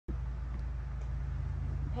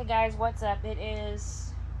Hey guys, what's up? It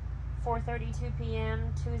is 4:32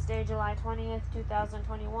 p.m. Tuesday, July 20th,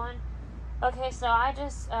 2021. Okay, so I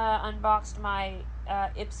just unboxed my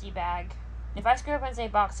Ipsy bag. If I screw up and say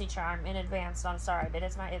BoxyCharm in advance, I'm sorry, but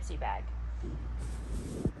it's my Ipsy bag.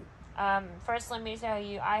 First, let me tell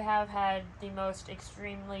you, I have had the most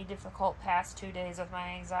extremely difficult past 2 days with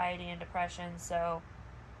my anxiety and depression, so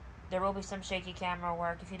there will be some shaky camera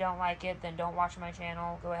work. If you don't like it, then don't watch my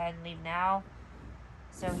channel. Go ahead and leave now.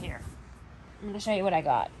 So here, I'm going to show you what I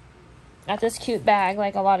got. Got this cute bag,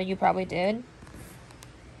 like a lot of you probably did.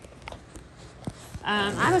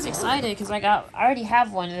 I was excited because I already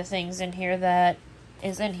have one of the things in here that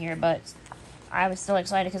is in here, but I was still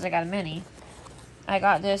excited because I got a mini. I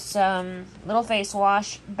got this little face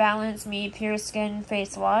wash, Balance Me Pure Skin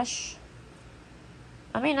face wash.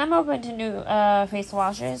 I mean, I'm open to new face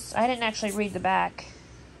washes. I didn't actually read the back.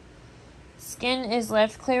 Skin is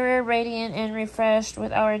left clearer, radiant, and refreshed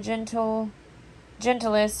with our gentlest,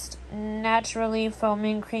 naturally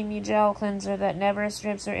foaming creamy gel cleanser that never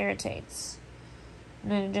strips or irritates.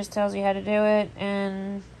 And then it just tells you how to do it,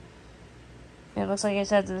 and it looks like it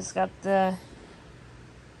says it's got the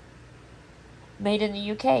Made in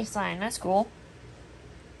the UK sign. That's cool.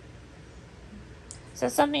 So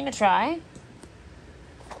something to try.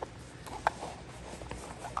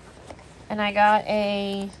 And I got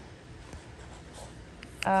a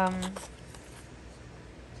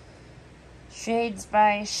Shades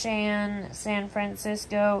by Shan, San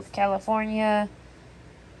Francisco, California.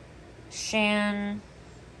 Shan,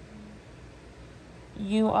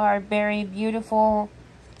 You Are Very Beautiful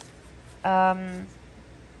golden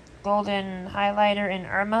highlighter in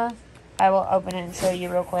Irma. I will open it and show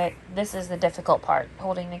you real quick. This is the difficult part,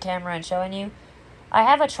 holding the camera and showing you. I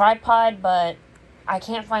have a tripod, but I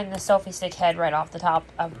can't find the selfie stick head right off the top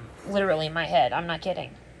of literally my head. I'm not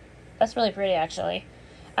kidding. That's really pretty, actually.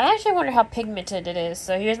 I actually wonder how pigmented it is.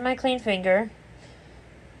 So here's my clean finger.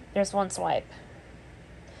 There's one swipe.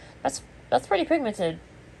 That's pretty pigmented.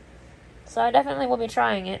 So I definitely will be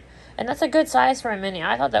trying it. And that's a good size for a mini.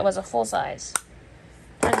 I thought that was a full size.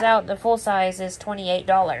 Turns out the full size is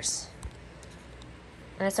 $28.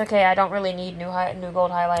 And it's okay, I don't really need new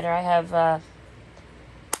gold highlighter. I have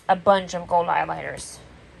a bunch of gold highlighters.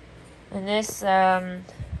 And this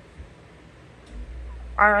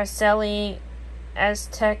Araceli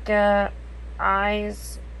Azteca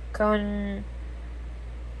Eyes Canagav.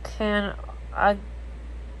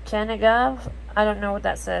 I don't know what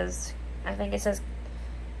that says. I think it says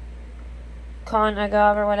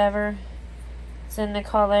Conagav or whatever. It's in the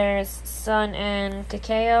colors Sun and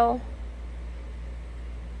Cacao.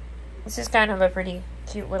 This is kind of a pretty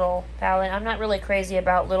cute little palette. I'm not really crazy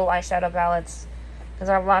about little eyeshadow palettes because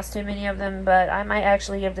I've lost too many of them, but I might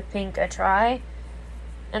actually give the pink a try.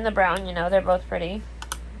 And the brown, you know, they're both pretty.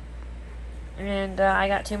 And I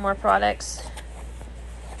got 2 more products.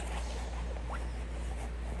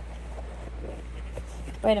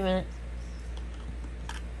 Wait a minute.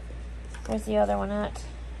 Where's the other one at?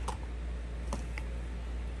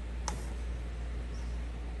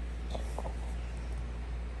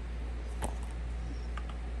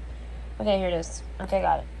 Okay, here it is. Okay,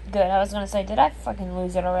 got it. Good. I was gonna say, did I fucking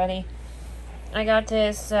lose it already? I got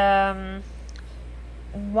this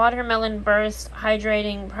Watermelon Burst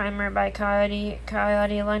Hydrating Primer by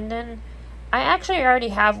Coyote London. I actually already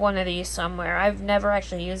have one of these somewhere. I've never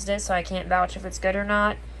actually used it, so I can't vouch if it's good or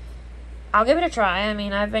not. I'll give it a try. I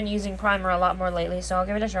mean, I've been using primer a lot more lately, so I'll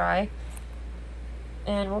give it a try.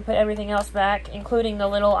 And we'll put everything else back, including the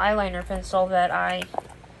little eyeliner pencil that I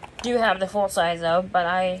do have the full size of, but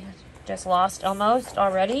I just lost almost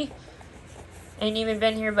already. Ain't even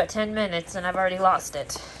been here but 10 minutes, and I've already lost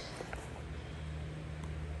it.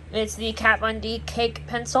 It's the Kat Von D Cake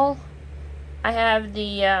Pencil. I have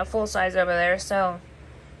the full size over there, so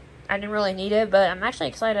I didn't really need it, but I'm actually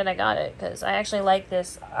excited I got it, because I actually like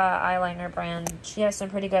this eyeliner brand. She has some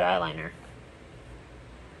pretty good eyeliner.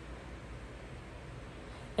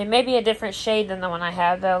 It may be a different shade than the one I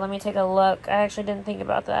have, though. Let me take a look. I actually didn't think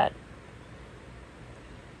about that.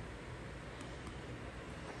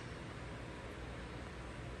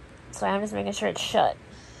 So I'm just making sure it's shut.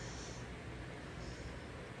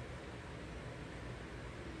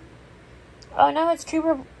 Oh no, it's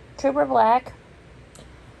Trooper Black.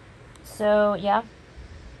 So yeah,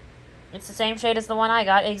 it's the same shade as the one I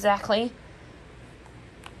got, exactly.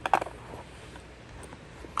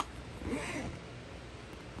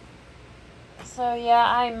 So yeah,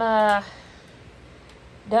 I'm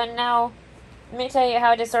done now. Let me tell you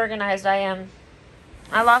how disorganized I am.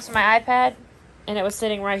 I lost my iPad, and it was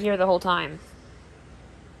sitting right here the whole time.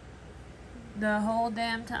 The whole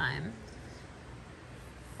damn time.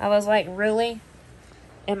 I was like, really?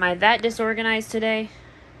 Am I that disorganized today?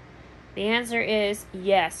 The answer is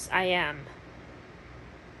yes, I am.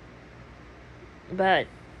 But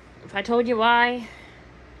if I told you why,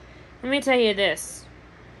 let me tell you this.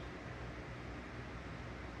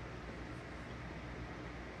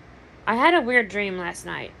 I had a weird dream last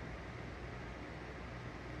night.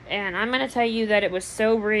 And I'm going to tell you that it was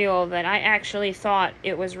so real that I actually thought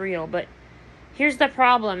it was real. But here's the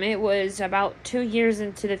problem. It was about 2 years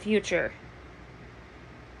into the future.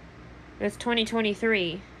 It's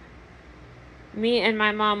 2023. Me and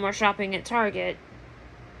my mom were shopping at Target.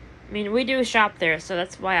 I mean, we do shop there, so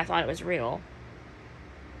that's why I thought it was real.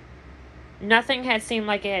 Nothing had seemed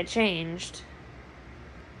like it had changed.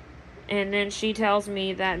 And then she tells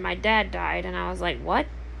me that my dad died, and I was like, what?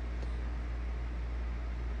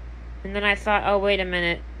 And then I thought, oh, wait a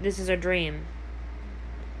minute, this is a dream.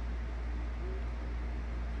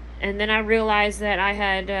 And then I realized that I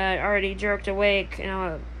had already jerked awake,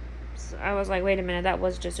 and I was like, wait a minute, that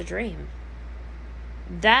was just a dream.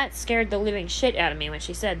 That scared the living shit out of me when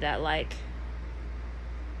she said that, like,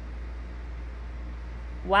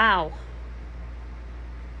 wow.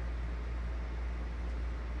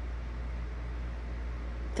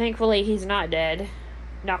 Thankfully, he's not dead.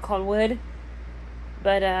 Knock on wood.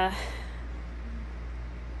 But,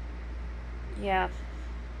 yeah.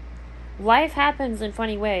 Life happens in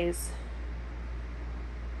funny ways.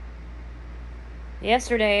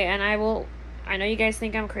 Yesterday, and I know you guys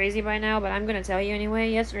think I'm crazy by now, but I'm gonna tell you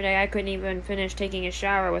anyway. Yesterday, I couldn't even finish taking a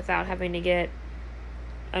shower without having to get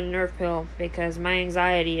a nerve pill because my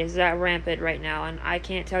anxiety is that rampant right now, and I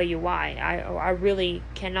can't tell you why. I really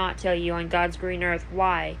cannot tell you on God's green earth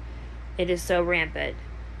why it is so rampant.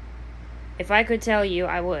 If I could tell you,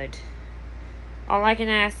 I would. All I can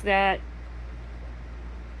ask that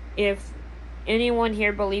if anyone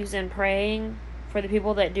here believes in praying, for the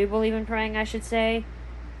people that do believe in praying, I should say,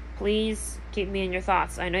 please keep me in your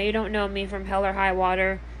thoughts. I know you don't know me from hell or high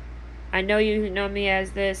water. I know you know me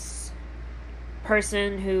as this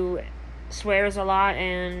person who swears a lot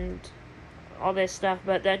and all this stuff,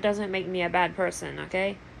 but that doesn't make me a bad person,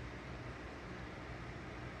 okay?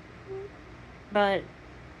 But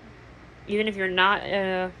even if you're not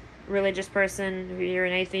a religious person, if you're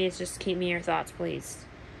an atheist, just keep me in your thoughts, please.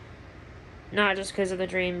 Not just because of the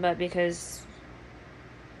dream, but because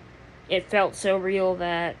it felt so real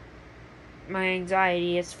that my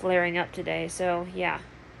anxiety is flaring up today, so yeah.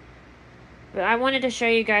 But I wanted to show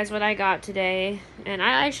you guys what I got today, and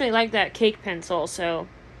I actually like that cake pencil, so,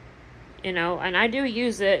 you know, and I do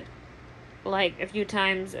use it, like, a few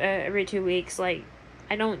times every 2 weeks. Like,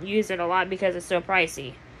 I don't use it a lot because it's so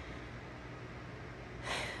pricey.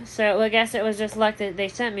 So I guess it was just luck that they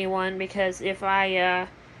sent me one, because if I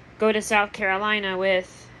go to South Carolina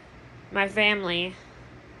with my family,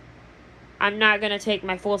 I'm not going to take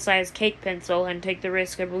my full-size cake pencil and take the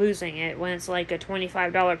risk of losing it when it's like a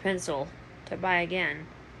 $25 pencil to buy again.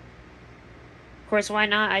 Of course, why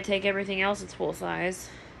not? I take everything else that's full-size.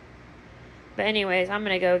 But anyways, I'm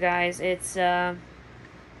going to go, guys. It's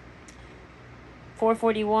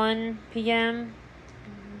 4:41 p.m.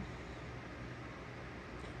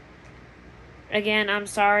 Again, I'm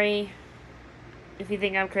sorry if you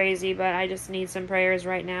think I'm crazy, but I just need some prayers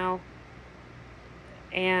right now.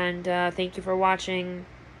 And thank you for watching.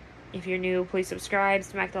 If you're new, please subscribe,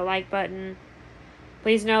 smack the like button.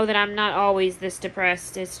 Please know that I'm not always this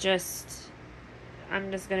depressed. It's just,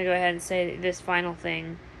 I'm just going to go ahead and say this final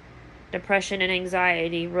thing. Depression and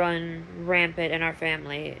anxiety run rampant in our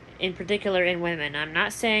family, in particular in women. I'm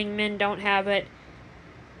not saying men don't have it,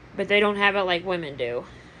 but they don't have it like women do.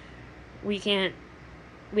 We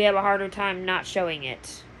have a harder time not showing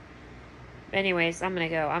it. Anyways, I'm going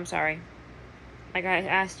to go. I'm sorry. Like I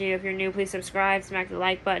asked you, if you're new, please subscribe, smack the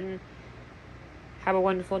like button. Have a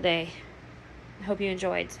wonderful day. I hope you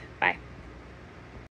enjoyed. Bye.